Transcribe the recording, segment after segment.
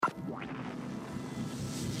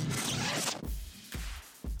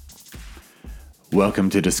Welcome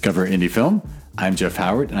to Discover Indie Film. I'm Jeff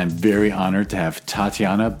Howard, and I'm very honored to have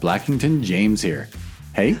Tatiana Blackington James here.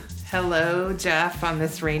 Hey. Hello, Jeff, on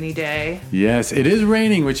this rainy day. Yes, it is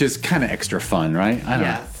raining, which is kind of extra fun, right? I don't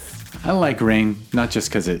know. I like rain, not just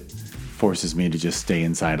because it forces me to just stay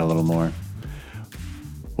inside a little more.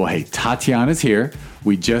 Well, hey, Tatiana's here.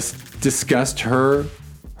 We just discussed her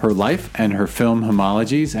life and her film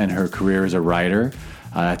homologies and her career as a writer.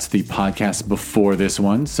 That's the podcast before this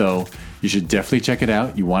one, so you should definitely check it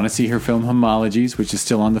out. You want to see her film homologies, which is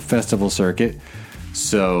still on the festival circuit,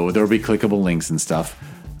 so there will be clickable links and stuff.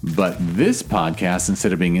 But this podcast,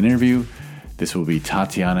 instead of being an interview, this will be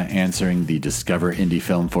Tatiana answering the Discover Indie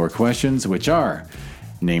Film 4 questions, which are: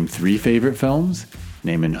 name 3 favorite films,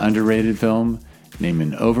 name an underrated film, name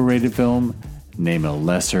an overrated film, name a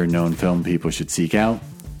lesser known film people should seek out.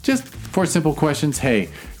 Just 4 simple questions. Hey,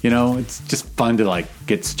 it's just fun to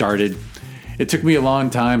get started. It took me a long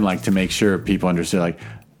time to make sure people understood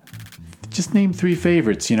just name 3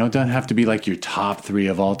 favorites, don't have to be your top 3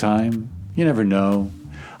 of all time. You never know.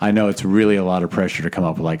 I know it's really a lot of pressure to come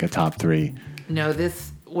up with a top 3. No,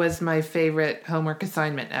 this was my favorite homework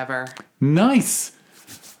assignment ever. Nice.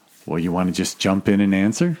 Well, you want to just jump in and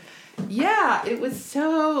answer? Yeah, it was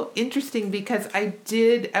so interesting because I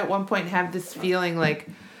did at one point have this feeling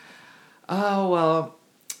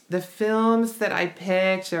the films that I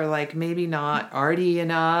picked are maybe not arty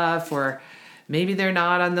enough, or maybe they're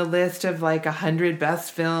not on the list of 100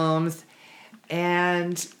 best films.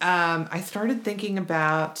 And I started thinking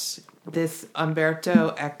about this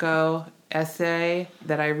Umberto Eco essay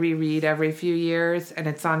that I reread every few years, and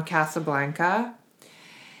it's on Casablanca.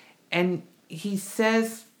 And he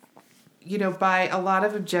says, by a lot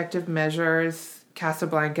of objective measures,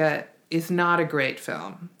 Casablanca is not a great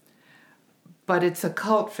film, but it's a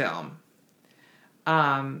cult film.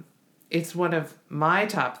 It's one of my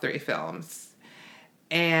top 3 films.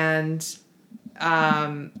 And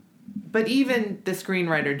but even the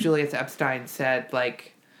screenwriter, Julius Epstein, said,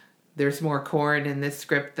 there's more corn in this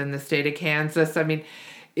script than the state of Kansas. I mean,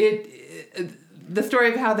 the story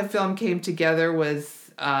of how the film came together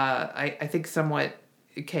was, I think, somewhat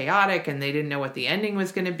chaotic, and they didn't know what the ending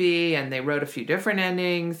was going to be, and they wrote a few different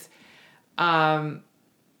endings.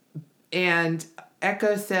 And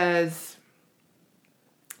Eco says,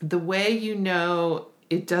 the way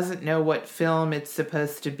it doesn't know what film it's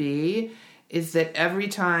supposed to be is that every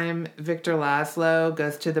time Victor Laszlo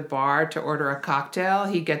goes to the bar to order a cocktail,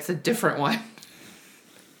 he gets a different one.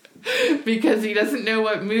 Because he doesn't know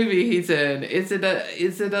what movie he's in. Is it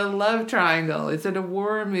a love triangle? Is it a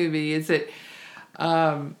war movie? Is it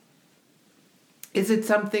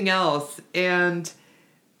something else? And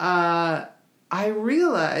I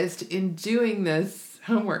realized in doing this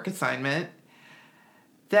homework assignment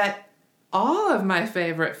that all of my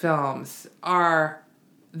favorite films are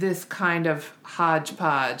this kind of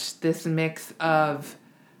hodgepodge, this mix of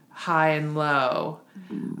high and low.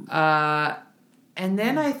 And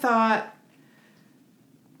then I thought,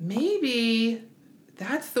 maybe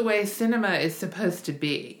that's the way cinema is supposed to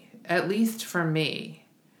be, at least for me.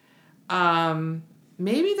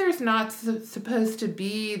 Maybe there's not supposed to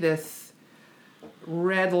be this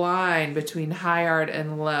red line between high art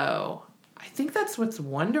and low. I think that's what's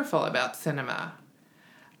wonderful about cinema.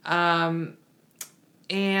 And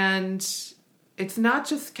it's not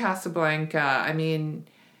just Casablanca. I mean,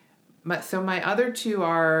 my other 2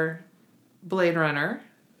 are Blade Runner,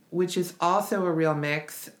 which is also a real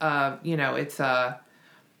mix of,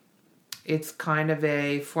 it's kind of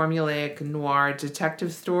a formulaic noir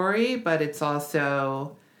detective story, but it's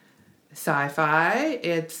also sci-fi.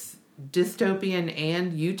 It's dystopian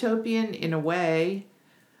and utopian in a way.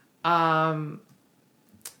 And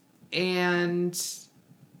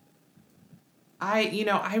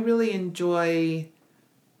I really enjoy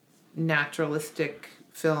naturalistic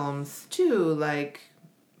films too, like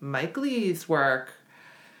Mike Leigh's work.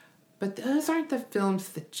 But those aren't the films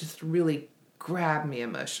that just really grab me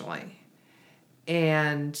emotionally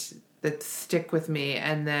and that stick with me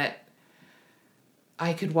and that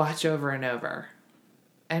I could watch over and over.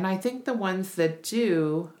 And I think the ones that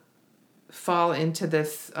do fall into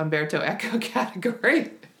this Umberto Eco category.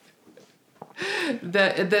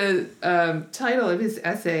 The title of his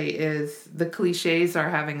essay is "The Clichés Are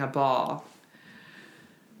Having a Ball,"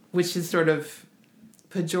 which is sort of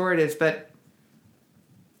pejorative, but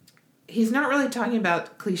he's not really talking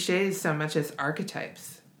about clichés so much as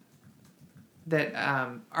archetypes. That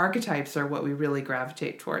archetypes are what we really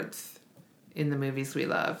gravitate towards in the movies we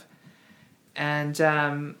love. And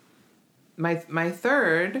my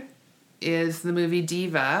third is the movie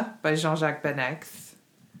Diva by Jean-Jacques Benex.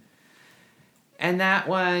 And that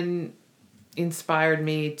one inspired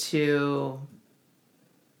me to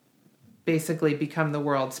basically become the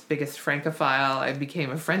world's biggest Francophile. I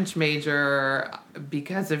became a French major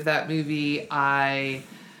because of that movie. I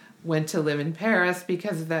went to live in Paris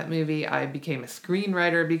because of that movie. I became a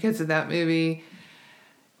screenwriter because of that movie.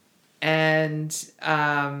 And,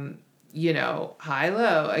 high,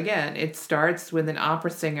 low, again, it starts with an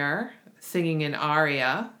opera singer singing an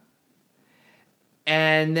aria.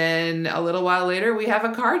 And then a little while later, we have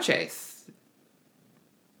a car chase.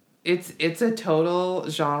 It's a total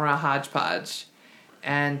genre hodgepodge,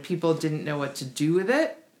 and people didn't know what to do with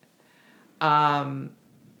it.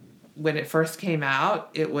 When it first came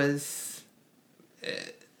out, it was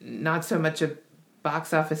not so much a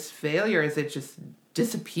box office failure as it just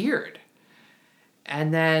disappeared.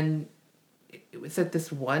 And then it was at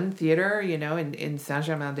this one theater, in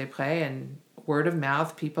Saint-Germain-des-Prés, and word of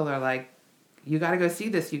mouth, people are like, you got to go see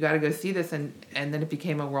this, you got to go see this. And then it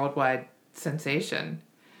became a worldwide sensation.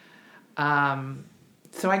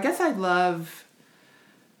 So I guess I love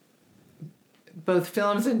both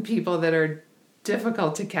films and people that are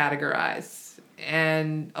difficult to categorize.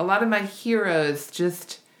 And a lot of my heroes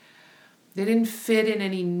they didn't fit in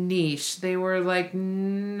any niche. They were like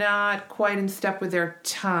not quite in step with their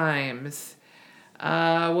times.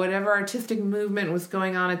 Whatever artistic movement was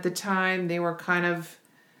going on at the time, they were kind of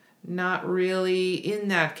not really in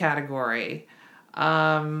that category.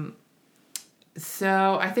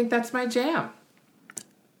 So I think that's my jam.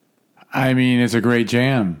 I mean, it's a great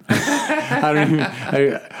jam.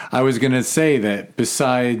 I was going to say that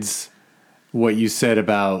besides what you said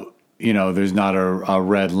about, there's not a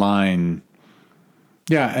red line.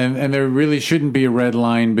 Yeah, and there really shouldn't be a red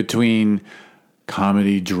line between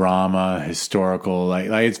comedy, drama, historical. Like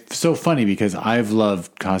it's so funny because I've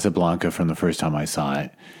loved Casablanca from the first time I saw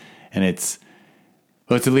it. And it's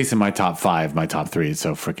at least in my top 5, my top 3. It's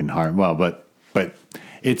so freaking hard. Well, but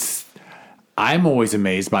I'm always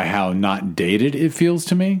amazed by how not dated it feels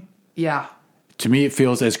to me. Yeah. To me, it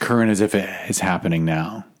feels as current as if it is happening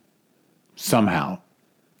now. Somehow,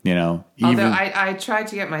 Although I tried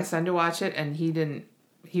to get my son to watch it, and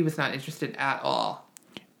he was not interested at all.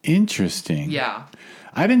 Interesting. Yeah.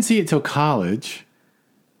 I didn't see it till college,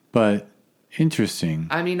 but interesting.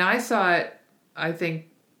 I mean, I saw it, I think,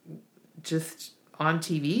 just on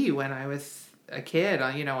TV when I was a kid,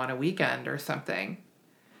 on a weekend or something.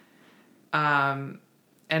 And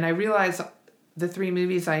I realized the 3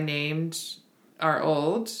 movies I named are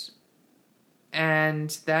old, and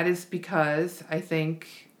that is because I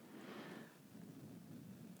think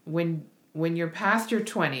when you're past your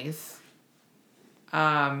 20s,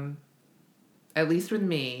 at least with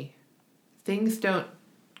me, things don't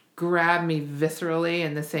grab me viscerally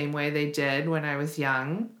in the same way they did when I was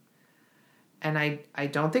young. And I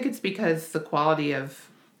don't think it's because the quality of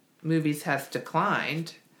movies has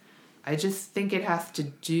declined. I just think it has to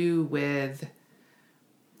do with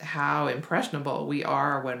how impressionable we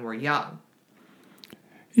are when we're young.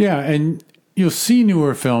 Yeah, and you'll see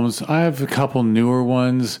newer films. I have a couple newer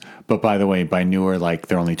ones, but by the way, by newer, like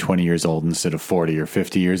they're only 20 years old instead of 40 or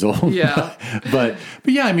 50 years old. Yeah. but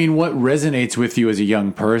yeah, I mean, what resonates with you as a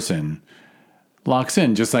young person locks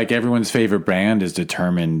in, just like everyone's favorite band is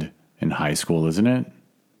determined in high school, isn't it?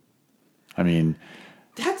 I mean...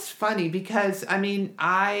 That's funny because, I mean,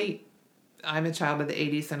 I'm a child of the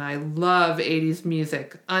 80s and I love 80s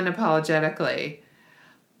music unapologetically.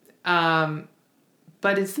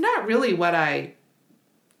 But it's not really what I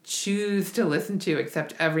choose to listen to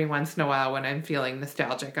except every once in a while when I'm feeling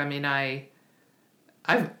nostalgic. I mean, I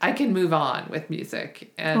can move on with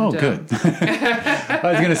music. And, good. I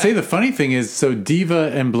was going to say, the funny thing is, so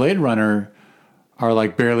Diva and Blade Runner are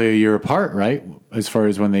like barely a year apart, right? As far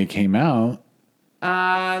as when they came out.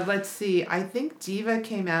 Let's see. I think Diva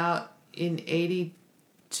came out in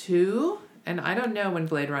 82, and I don't know when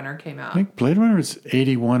Blade Runner came out. I think Blade Runner is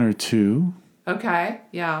 81 or 2. Okay,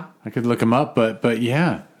 yeah. I could look them up, but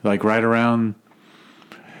yeah, like right around,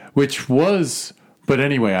 which was, but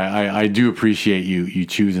anyway, I do appreciate you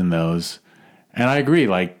choosing those. And I agree,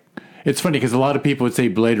 like, it's funny because a lot of people would say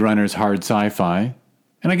Blade Runner is hard sci-fi,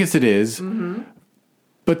 and I guess it is,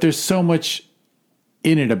 but there's so much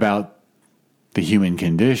in it about the human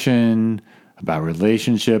condition, about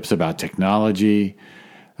relationships, about technology,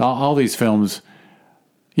 all these films.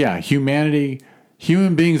 Yeah,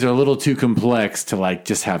 human beings are a little too complex to like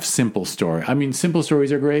just have simple story. I mean, simple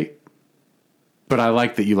stories are great, but I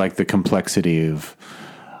like that you like the complexity of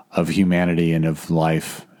humanity and of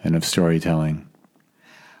life and of storytelling.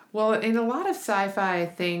 Well, in a lot of sci-fi, I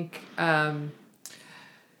think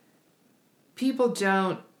people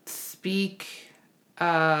don't speak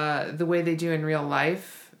the way they do in real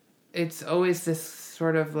life it's always this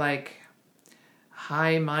sort of like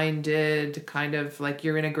high-minded kind of like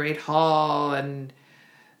you're in a great hall and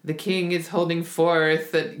the king is holding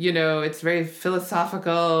forth, that, you know, it's very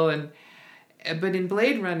philosophical. But in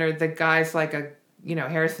Blade Runner, the guy's like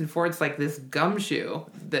Harrison Ford's like this gumshoe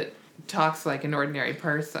that talks like an ordinary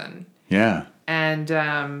person. Yeah. And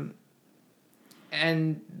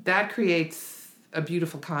that creates a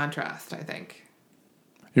beautiful contrast, I think.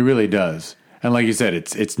 It really does. And like you said,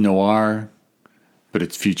 it's noir, but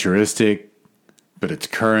it's futuristic, but it's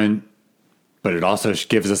current, but it also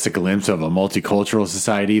gives us a glimpse of a multicultural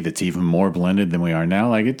society that's even more blended than we are now.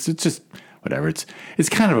 Like it's just whatever. It's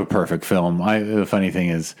kind of a perfect film. The funny thing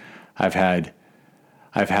is, I've had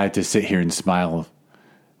to sit here and smile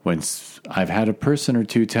when I've had a person or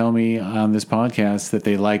two tell me on this podcast that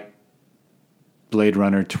they like Blade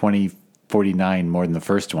Runner 2049 more than the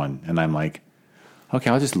first one, and I'm like, okay,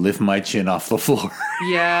 I'll just lift my chin off the floor.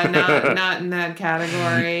 Yeah, not in that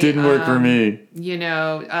category. Didn't work for me. You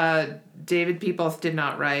know, David Peoples did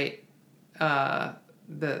not write the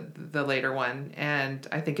later one, and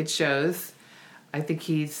I think it shows. I think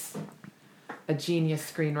he's a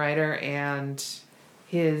genius screenwriter, and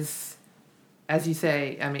his, as you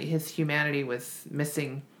say, I mean, his humanity was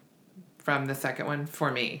missing from the second one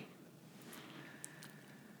for me.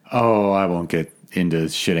 Oh, I won't get into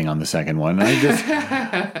shitting on the second one. I just,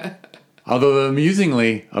 although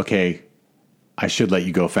amusingly, okay, I should let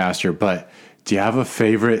you go faster, but do you have a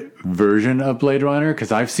favorite version of Blade Runner?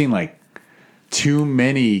 Because I've seen like too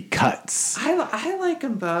many cuts. I like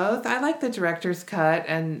them both. I like the director's cut,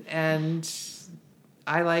 and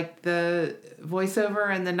I like the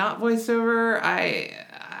voiceover and the not voiceover. I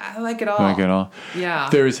like it all. Like it all. Yeah.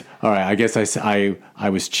 All right. I guess I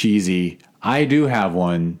was cheesy. I do have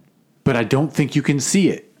one, but I don't think you can see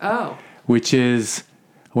it. Oh. Which is,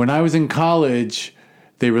 when I was in college,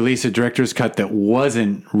 they released a director's cut that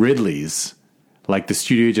wasn't Ridley's. Like the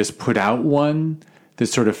studio just put out one that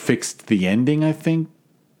sort of fixed the ending, I think.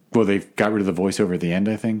 Well, they got rid of the voiceover at the end,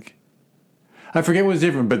 I think. I forget what was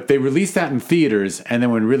different, but they released that in theaters, and then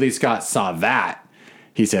when Ridley Scott saw that,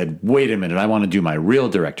 he said, wait a minute, I want to do my real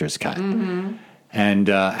director's cut. Mm-hmm. And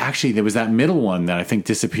actually, there was that middle one that I think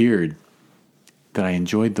disappeared that I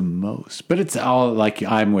enjoyed the most. But it's all, like,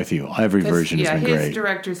 I'm with you. Every version has been great. Yeah, his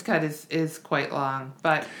director's cut is quite long,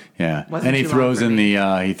 but yeah. And he throws in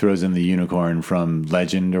the unicorn from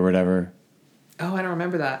Legend or whatever. Oh, I don't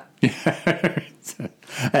remember that.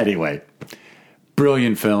 Anyway,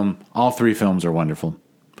 brilliant film. All three films are wonderful.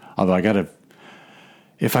 Although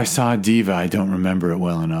if I saw Diva, I don't remember it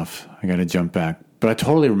well enough. I got to jump back. But I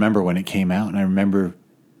totally remember when it came out, and I remember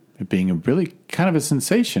it being a really kind of a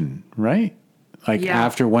sensation, right? Like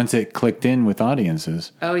once it clicked in with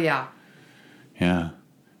audiences. Oh, yeah. Yeah.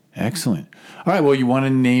 Excellent. All right. Well, you want to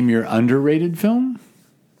name your underrated film?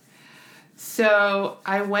 So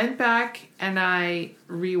I went back and I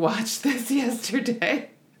rewatched this yesterday.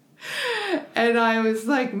 And I was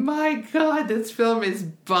like, my God, this film is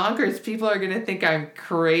bonkers. People are going to think I'm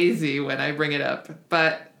crazy when I bring it up.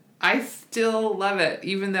 But I still love it,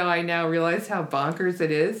 even though I now realize how bonkers it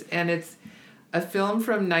is. And it's a film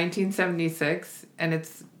from 1976, and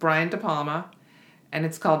it's Brian De Palma, and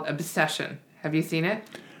it's called Obsession. Have you seen it?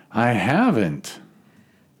 I haven't.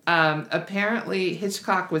 Apparently,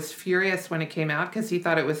 Hitchcock was furious when it came out because he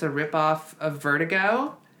thought it was a ripoff of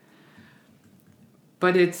Vertigo.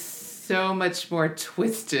 But it's so much more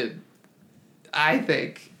twisted, I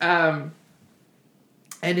think. And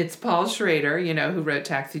it's Paul Schrader, who wrote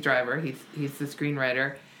Taxi Driver. He's the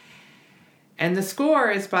screenwriter. And the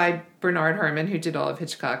score is by Bernard Herrmann, who did all of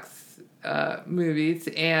Hitchcock's movies.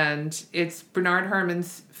 And it's Bernard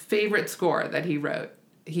Herrmann's favorite score that he wrote.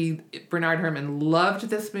 Bernard Herrmann loved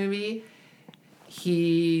this movie.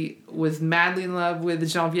 He was madly in love with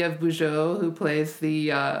Geneviève Bujold, who plays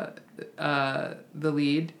the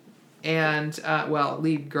lead, and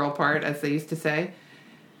lead girl part, as they used to say,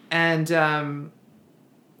 and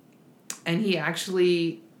he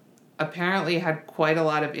actually apparently had quite a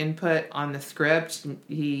lot of input on the script.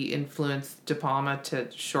 He influenced De Palma to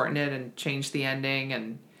shorten it and change the ending,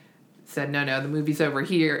 and said, no, the movie's over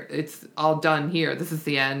here. It's all done here. This is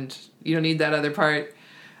the end. You don't need that other part.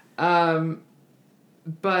 But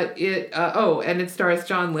it, and it stars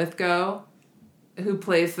John Lithgow, who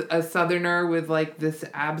plays a Southerner with like this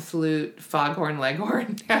absolute foghorn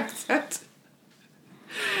leghorn accent.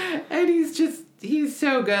 And he's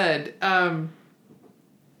so good. I've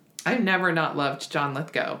never not loved John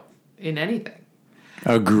Lithgow in anything.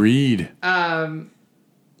 Agreed. And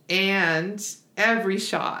every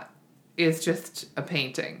shot is just a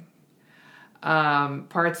painting.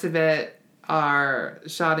 Parts of it are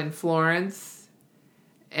shot in Florence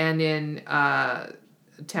and in a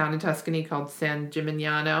town in Tuscany called San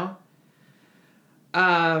Gimignano.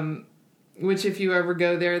 Which if you ever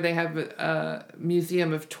go there, they have a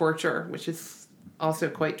museum of torture, which is also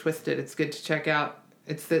quite twisted. It's good to check out.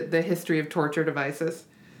 It's the history of torture devices.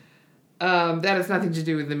 That has nothing to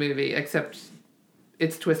do with the movie, except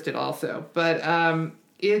it's twisted also. But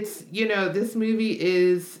it's, this movie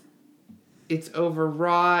it's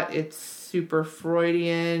overwrought. It's super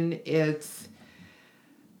Freudian. It's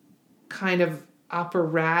kind of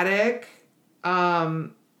operatic.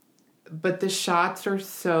 But the shots are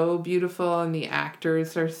so beautiful and the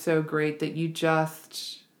actors are so great that you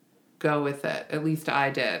just go with it. At least I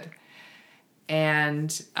did.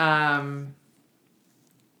 And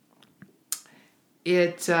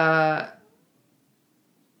it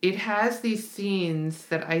has these scenes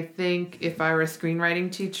that I think if I were a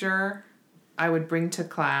screenwriting teacher, I would bring to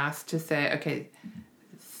class to say, okay,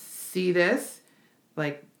 see this?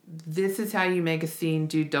 Like, this is how you make a scene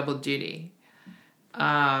do double duty.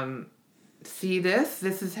 See this?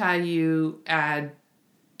 This is how you add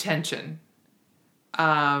tension.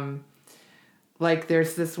 Like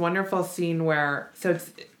there's this wonderful scene where, so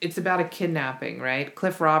it's about a kidnapping, right?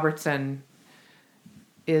 Cliff Robertson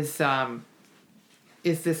is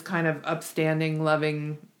this kind of upstanding,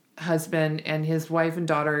 loving husband, and his wife and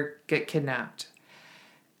daughter get kidnapped.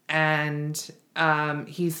 And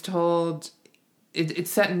he's told, it's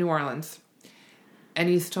set in New Orleans. And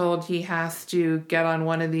he's told he has to get on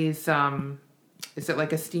one of these, is it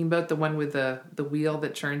like a steamboat, the one with the wheel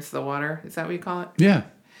that churns the water? Is that what you call it? Yeah.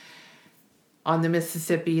 On the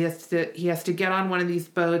Mississippi, he has to get on one of these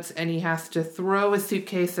boats, and he has to throw a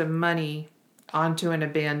suitcase of money onto an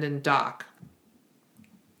abandoned dock.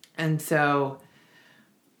 And so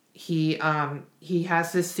he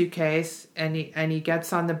has this suitcase, and he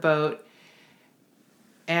gets on the boat,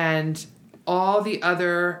 and all the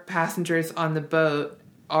other passengers on the boat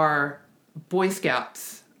are Boy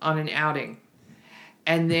Scouts on an outing.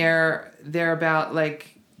 And they're about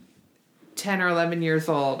like 10 or 11 years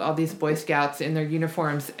old, all these Boy Scouts in their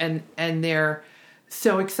uniforms, and they're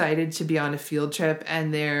so excited to be on a field trip,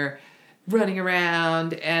 and they're running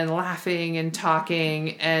around and laughing and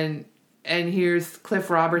talking, and here's Cliff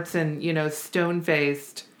Robertson,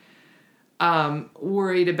 stone-faced,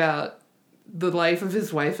 worried about the life of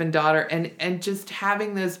his wife and daughter, and just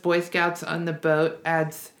having those Boy Scouts on the boat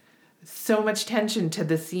adds so much tension to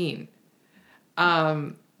the scene.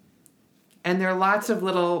 And there are lots of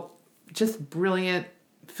little, just brilliant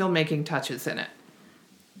filmmaking touches in it.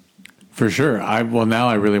 For sure. Now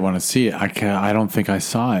I really want to see it. I don't think I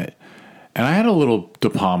saw it. And I had a little De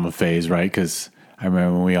Palma phase, right? Because I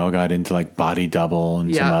remember when we all got into like Body Double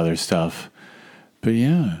and some other stuff. But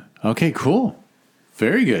yeah. Okay, cool.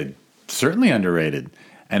 Very good. Certainly underrated.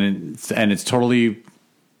 And it's totally,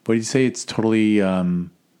 what do you say? It's totally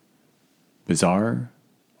bizarre?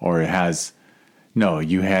 Or it has, no,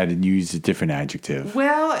 you used a different adjective.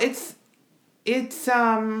 Well, it's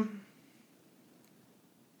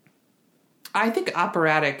I think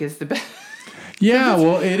operatic is the best. Yeah,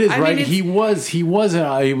 well, it is, right? Mean, he was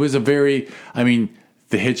a very,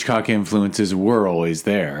 the Hitchcock influences were always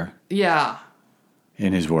there. Yeah.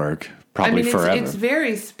 In his work, probably forever. It's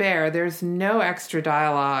very spare. There's no extra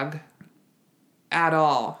dialogue at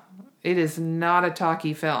all. It is not a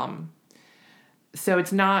talky film. So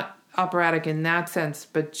it's not operatic in that sense,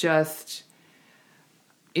 but just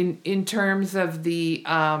in terms of the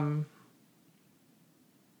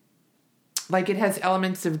like it has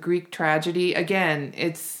elements of Greek tragedy. Again,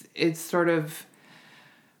 it's sort of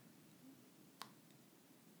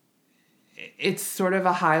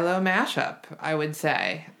a high-low mashup, I would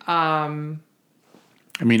say. All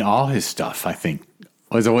his stuff, I think,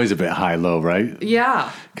 was always a bit high-low, right?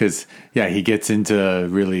 Yeah. Because, he gets into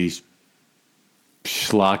really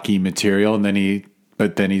schlocky material,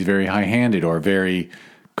 but then he's very high-handed or very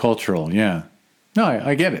cultural. Yeah. No,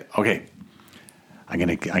 I get it. Okay. I'm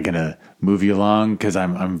gonna move you along because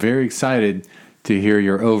I'm very excited to hear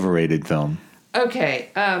your overrated film.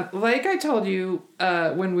 Okay, like I told you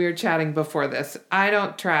when we were chatting before this, I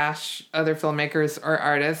don't trash other filmmakers or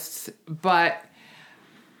artists, but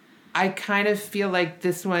I kind of feel like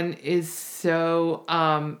this one is so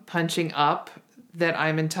punching up that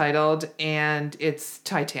I'm entitled, and it's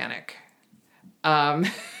Titanic. I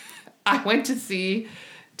went to see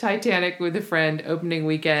Titanic with a friend opening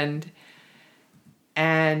weekend,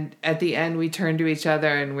 and at the end we turned to each other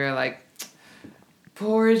and we were like,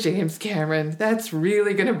 poor James Cameron, that's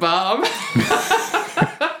really gonna bomb.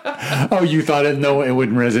 Oh, you thought it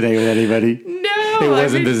wouldn't resonate with anybody? No, It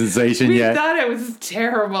wasn't the sensation yet. We thought it was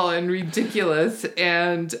terrible and ridiculous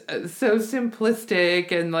and so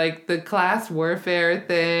simplistic and like the class warfare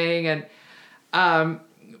thing. And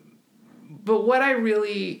but what I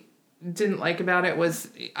really didn't like about it was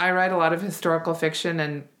I write a lot of historical fiction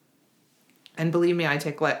and believe me, I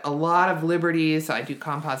take like a lot of liberties. I do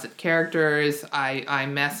composite characters. I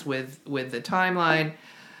mess with the timeline.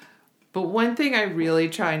 But one thing I really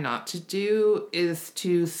try not to do is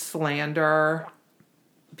to slander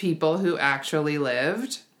people who actually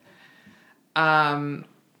lived. And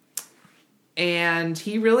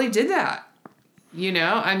he really did that. You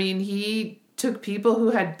know, I mean, he took people who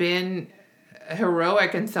had been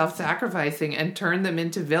heroic and self-sacrificing and turned them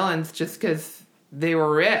into villains just because they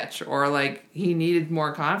were rich or like he needed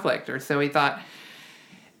more conflict or so he thought.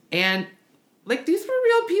 And like these were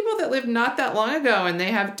real people that lived not that long ago and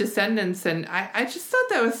they have descendants. And I just thought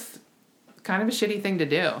that was kind of a shitty thing to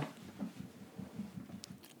do.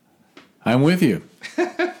 I'm with you.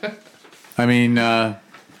 I mean, I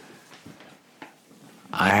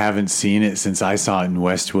haven't seen it since I saw it in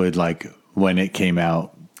Westwood, like when it came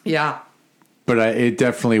out. Yeah. But it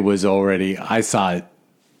definitely was already, I saw it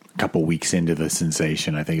a couple weeks into the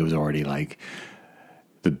sensation. I think it was already like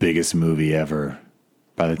the biggest movie ever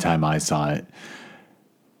by the time I saw it.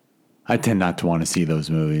 I tend not to want to see those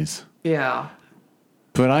movies. Yeah.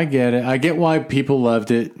 But I get it. I get why people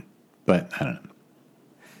loved it, but I don't know.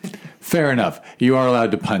 Fair enough. You are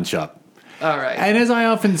allowed to punch up. All right. And as I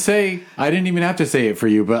often say, I didn't even have to say it for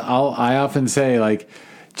you, but I often say, like,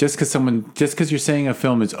 just because you're saying a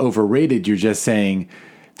film is overrated, you're just saying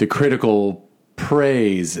the critical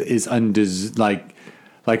praise is like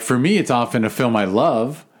for me, it's often a film I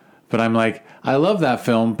love, but I'm like, I love that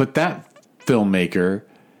film, but that filmmaker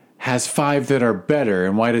has 5 that are better,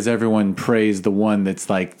 and why does everyone praise the one that's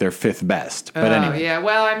like their 5th best? But anyway. Yeah,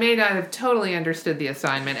 well, I may not have totally understood the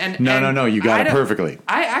assignment. No, you got it perfectly.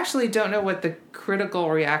 I actually don't know what the critical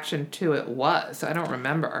reaction to it was. I don't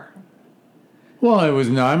remember. Well, it was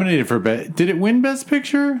nominated for Best. Did it win Best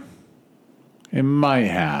Picture? It might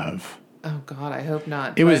have. Oh God, I hope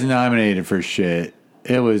not. It was nominated for shit.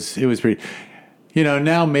 It was pretty. You know,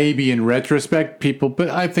 now maybe in retrospect, but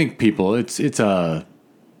I think it's a.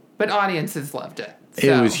 But audiences loved it. So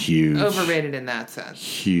it was huge. Overrated in that sense.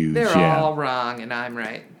 Huge. They're all wrong, and I'm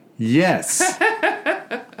right. Yes,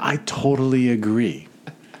 I totally agree.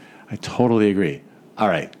 All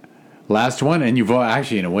right. Last one, and you've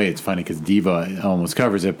actually, in a way, it's funny because Diva almost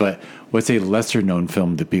covers it, but what's a lesser-known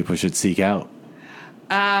film that people should seek out?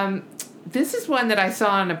 This is one that I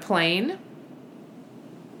saw on a plane,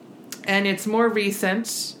 and it's more recent,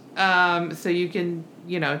 so you can,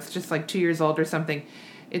 it's just like 2 years old or something.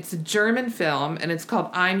 It's a German film, and it's called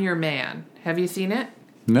I'm Your Man. Have you seen it?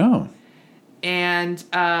 No. And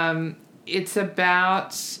it's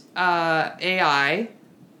about AI,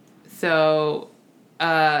 so...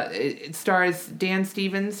 it stars Dan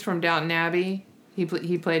Stevens from Downton Abbey. He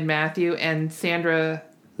played Matthew, and Sandra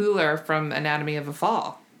Hüller from Anatomy of a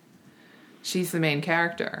Fall. She's the main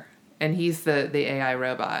character, and he's the AI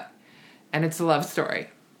robot. And it's a love story.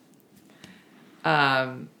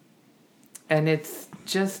 And it's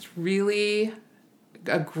just really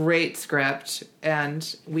a great script.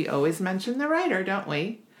 And we always mention the writer, don't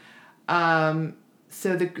we?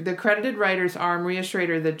 So the credited writers are Maria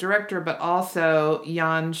Schrader, the director, but also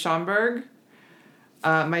Jan Schomburg.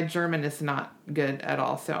 My German is not good at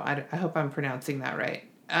all, so I hope I'm pronouncing that right.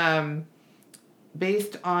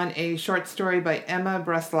 Based on a short story by Emma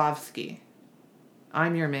Braslovsky.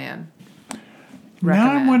 I'm Your Man.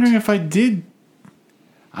 Now I'm wondering if I did.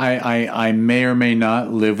 I may or may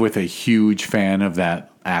not live with a huge fan of that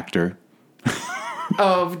actor.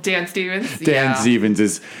 Oh, Dan Stevens? Dan Stevens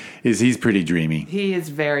is he's pretty dreamy. He is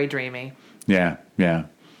very dreamy. Yeah.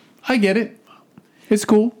 I get it. It's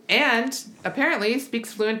cool. And apparently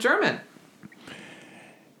speaks fluent German.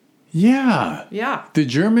 Yeah. Yeah. The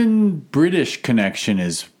German-British connection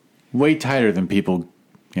is way tighter than people,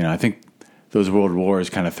 I think those world wars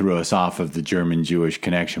kind of threw us off of the German-Jewish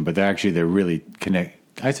connection, but they're really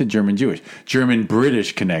I said German-Jewish.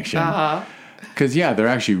 German-British connection. Uh-huh. Because, they're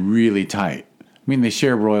actually really tight. I mean, they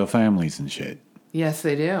share royal families and shit. Yes,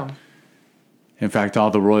 they do. In fact,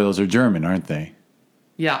 all the royals are German, aren't they?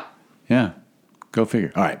 Yeah. Yeah. Go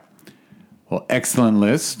figure. All right. Well, excellent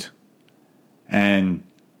list. And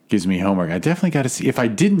gives me homework. I definitely got to see. If I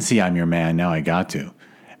didn't see I'm Your Man, now I got to.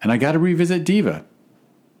 And I got to revisit Diva.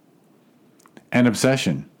 And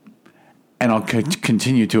Obsession. And I'll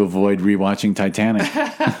continue to avoid rewatching Titanic.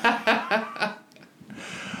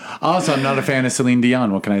 Also, I'm not a fan of Celine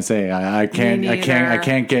Dion. What can I say? I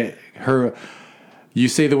can't get her You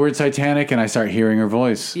say the word Titanic and I start hearing her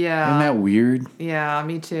voice. Yeah. Isn't that weird? Yeah,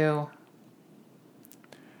 me too.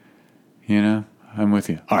 You know, I'm with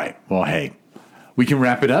you. All right. Well, hey, we can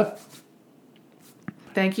wrap it up.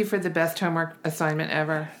 Thank you for the best homework assignment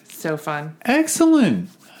ever. So fun. Excellent.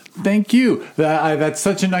 Thank you. That's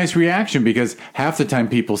such a nice reaction because half the time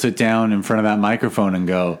people sit down in front of that microphone and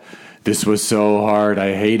go, this was so hard.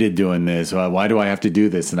 I hated doing this. Why do I have to do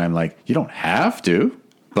this? And I'm like, you don't have to,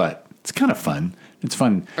 but it's kind of fun. It's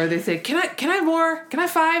fun. Or they say, can I have more? Can I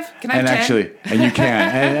have 5? Can I have 10? Actually, and you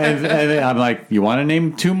can. and I'm like, you want to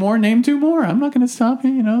name 2 more? Name 2 more. I'm not going to stop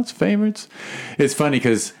you. You know, it's favorites. It's funny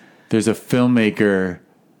because there's a filmmaker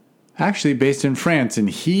actually based in France, and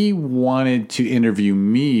he wanted to interview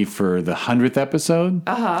me for the 100th episode.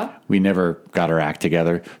 Uh-huh. We never got our act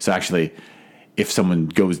together. So actually, if someone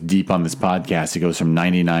goes deep on this podcast, it goes from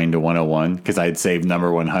 99 to 101 because I had saved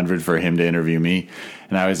number 100 for him to interview me.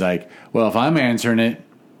 And I was like, well, if I'm answering it,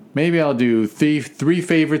 maybe I'll do three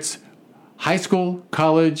favorites, high school,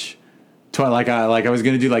 college, like I was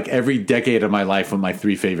going to do like every decade of my life what my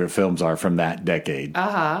 3 favorite films are from that decade.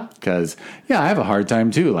 Uh-huh. Because, yeah, I have a hard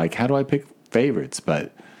time too. Like, how do I pick favorites?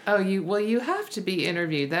 But you have to be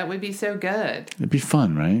interviewed. That would be so good. It'd be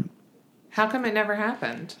fun, right? How come it never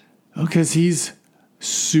happened? Oh, because he's a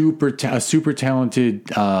super talented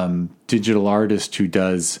digital artist who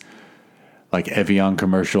does like Evian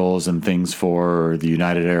commercials and things for the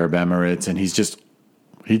United Arab Emirates, and he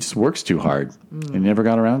just works too hard and never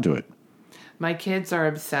got around to it. My kids are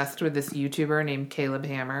obsessed with this YouTuber named Caleb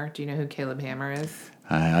Hammer. Do you know who Caleb Hammer is?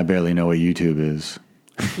 I barely know what YouTube is.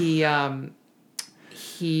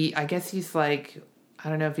 I guess he's like, I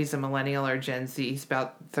don't know if he's a millennial or Gen Z. He's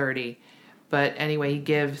about 30. But anyway, he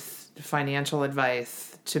gives financial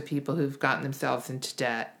advice to people who've gotten themselves into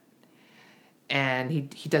debt. And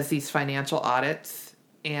he does these financial audits.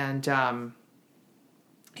 And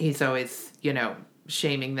he's always,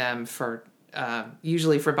 shaming them for,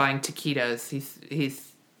 usually for buying taquitos.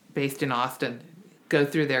 He's based in Austin. Go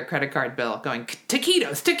through their credit card bill going,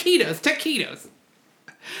 taquitos.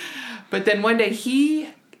 But then one day he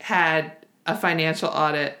had a financial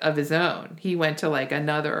audit of his own. He went to like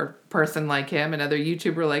another person like him, another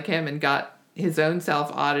YouTuber like him, and got his own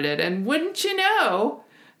self audited. And wouldn't you know,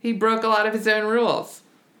 he broke a lot of his own rules.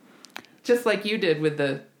 Just like you did with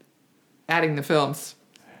adding the films.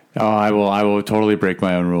 Oh, I will totally break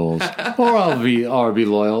my own rules. or I'll be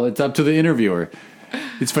loyal. It's up to the interviewer.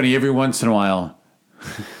 It's funny, every once in a while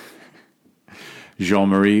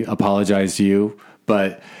Jean-Marie, apologize to you,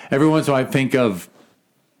 but every once in a while I think of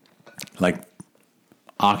like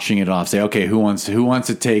auctioning it off. Say, okay, who wants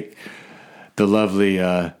to take the lovely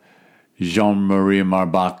Jean-Marie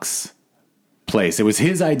Marbach's place? It was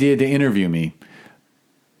his idea to interview me,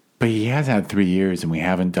 but he has had 3 years and we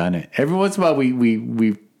haven't done it. Every once in a while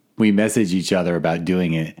we message each other about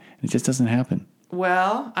doing it. It just doesn't happen.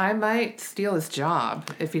 Well, I might steal his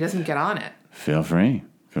job if he doesn't get on it. Feel free.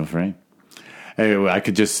 Anyway, I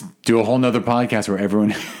could just do a whole nother podcast where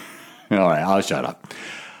everyone... All right, I'll shut up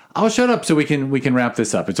so we can wrap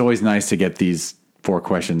this up. It's always nice to get these 4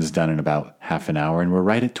 questions done in about half an hour, and we're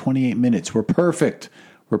right at 28 minutes. We're perfect.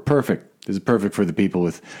 This is perfect for the people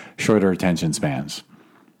with shorter attention spans.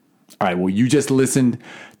 All right, well, you just listened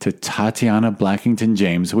to Tatiana Blackington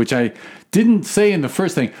James, which I didn't say in the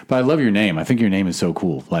first thing, but I love your name. I think your name is so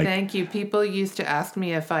cool. Thank you. People used to ask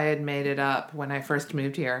me if I had made it up when I first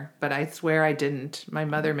moved here, but I swear I didn't. My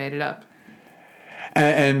mother made it up.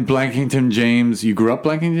 And Blackington James, you grew up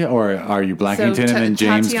Blackington, or are you Blackington and then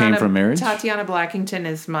James came from marriage? Tatiana Blackington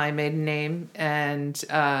is my maiden name, and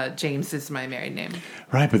James is my married name.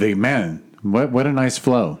 Right, but what a nice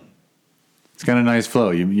flow. It's got a nice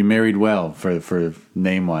flow. You married well for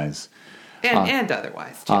name-wise. And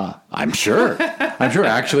otherwise, too. I'm sure.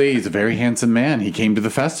 Actually, he's a very handsome man. He came to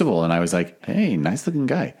the festival, and I was like, hey, nice-looking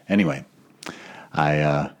guy. Anyway,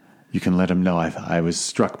 you can let him know I was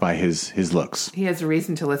struck by his looks. He has a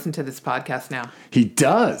reason to listen to this podcast now. He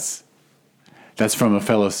does. That's from a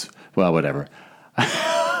fellow... Well, whatever.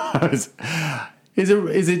 Is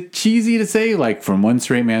it cheesy to say, like, from one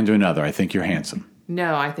straight man to another, I think you're handsome?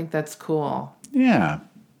 No, I think that's cool. Yeah,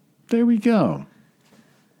 there we go.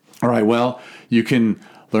 All right, well, you can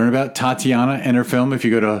learn about Tatiana and her film if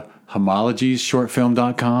you go to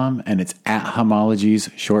homologiesshortfilm.com, and it's at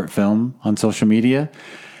homologiesshortfilm on social media.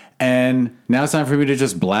 And now it's time for me to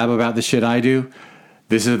just blab about the shit I do.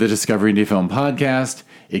 This is the Discover Indie Film Podcast.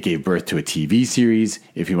 It gave birth to a TV series.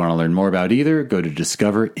 If you want to learn more about either, go to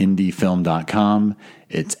discoverindiefilm.com.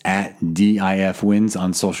 It's at DIF Wins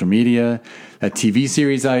on social media. That TV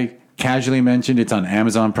series I casually mentioned, it's on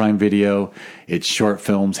Amazon Prime Video. It's short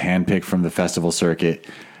films handpicked from the festival circuit.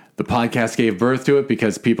 The podcast gave birth to it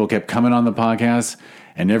because people kept coming on the podcast,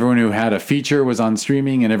 and everyone who had a feature was on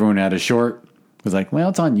streaming, and everyone who had a short was like, well,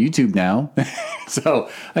 it's on YouTube now. So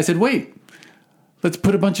I said, wait, let's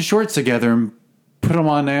put a bunch of shorts together and put them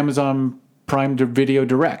on Amazon Prime Video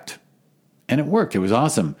Direct. And it worked. It was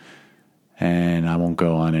awesome. And I won't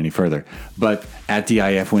go on any further. But at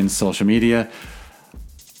DIF Wins social media,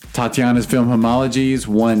 Tatiana's Film Homologies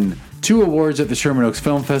won 2 awards at the Sherman Oaks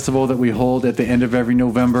Film Festival that we hold at the end of every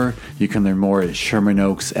November. You can learn more at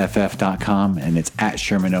ShermanOaksFF.com, and it's at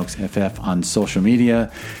ShermanOaksFF on social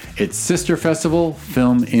media. Its sister festival,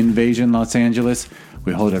 Film Invasion Los Angeles,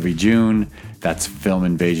 we hold every June. That's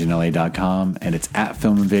FilmInvasionLA.com, and it's at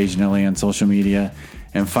FilmInvasionLA on social media.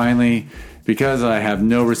 And finally, because I have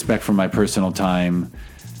no respect for my personal time,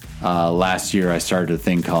 last year I started a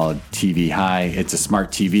thing called TV High. It's a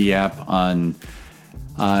smart TV app on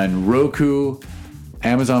Roku,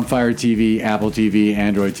 Amazon Fire TV, Apple TV,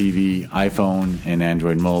 Android TV, iPhone, and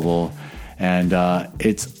Android mobile. And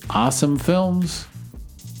it's awesome films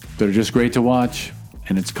that are just great to watch.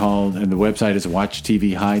 And the website is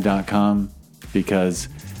watchtvhigh.com because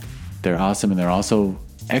they're awesome and they're also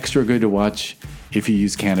extra good to watch if you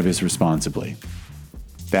use cannabis responsibly.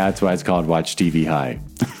 That's why it's called Watch TV High.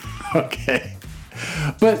 Okay.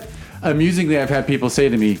 But amusingly, I've had people say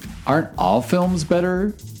to me, aren't all films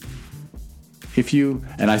better if you...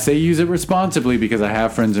 And I say use it responsibly because I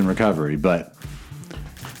have friends in recovery, but...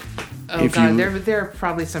 Oh, God, there are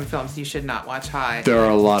probably some films you should not watch high. There are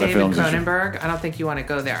a lot of films. David Cronenberg, I don't think you want to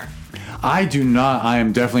go there. I do not. I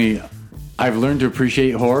am definitely... I've learned to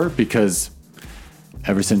appreciate horror because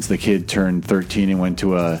ever since the kid turned 13 and went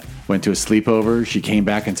to a sleepover, she came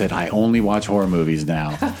back and said, I only watch horror movies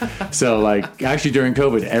now. So, like, actually during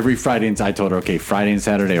COVID, every Friday, and I told her, okay, Friday and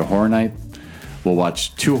Saturday are horror night. We'll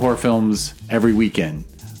watch 2 horror films every weekend.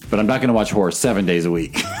 But I'm not going to watch horror 7 days a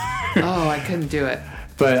week. Oh, I couldn't do it.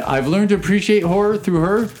 But I've learned to appreciate horror through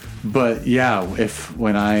her. But yeah,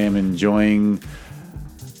 when I am enjoying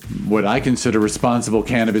what I consider responsible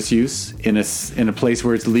cannabis use in a place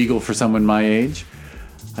where it's legal for someone my age,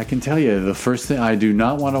 I can tell you the first thing, I do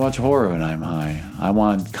not want to watch horror when I'm high. I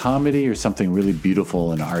want comedy or something really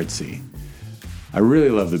beautiful and artsy. I really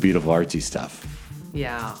love the beautiful artsy stuff.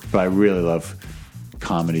 Yeah. But I really love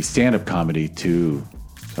comedy, stand-up comedy too.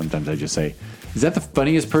 Sometimes I just say, is that the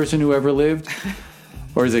funniest person who ever lived?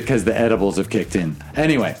 Or is it because the edibles have kicked in?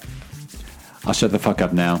 Anyway, I'll shut the fuck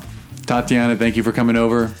up now. Tatiana, thank you for coming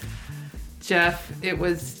over. Jeff, it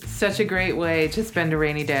was such a great way to spend a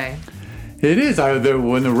rainy day. It is.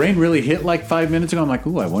 When the rain really hit like 5 minutes ago, I'm like,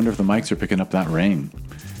 ooh, I wonder if the mics are picking up that rain.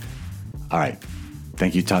 All right.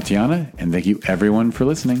 Thank you, Tatiana, and thank you, everyone, for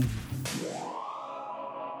listening.